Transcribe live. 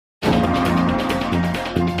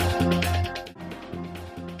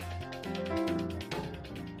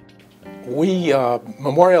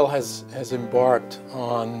Memorial has embarked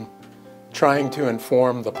on trying to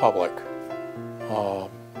inform the public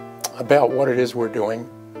about what it is we're doing,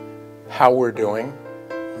 how we're doing,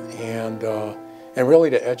 and really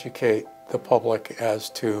to educate the public as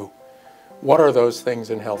to what are those things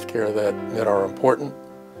in healthcare that are important,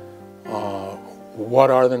 what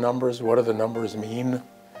are the numbers, what do the numbers mean,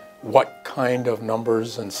 what kind of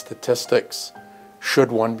numbers and statistics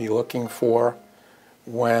should one be looking for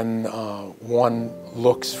when one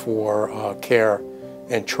looks for care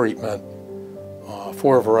and treatment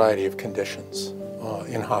for a variety of conditions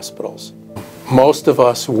in hospitals. Most of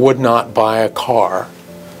us would not buy a car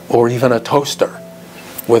or even a toaster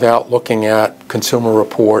without looking at Consumer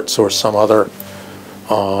Reports or some other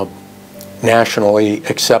nationally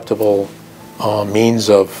acceptable means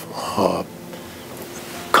of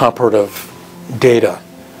comparative data.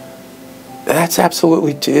 That's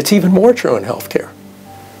absolutely, it's even more true in healthcare.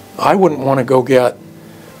 I wouldn't want to go get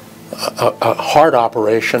a heart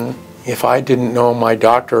operation if I didn't know my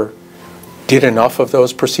doctor did enough of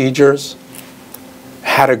those procedures,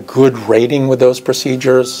 had a good rating with those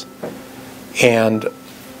procedures, and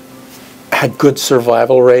had good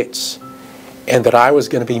survival rates, and that I was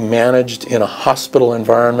going to be managed in a hospital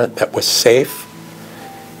environment that was safe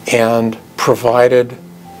and provided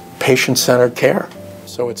patient-centered care.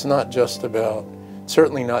 So it's not just about,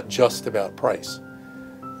 certainly not just about price,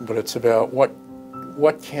 but it's about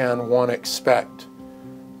what can one expect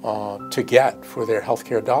to get for their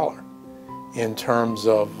healthcare dollar in terms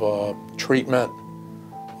of treatment,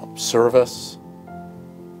 service,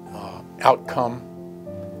 outcome,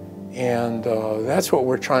 and that's what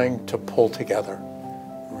we're trying to pull together,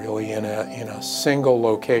 really in a single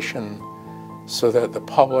location, so that the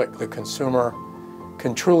public, the consumer,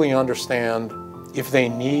 can truly understand if they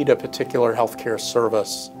need a particular healthcare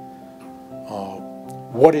service,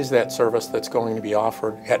 what is that service that's going to be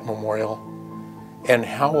offered at Memorial, and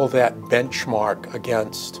how will that benchmark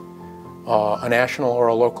against a national or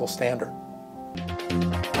a local standard.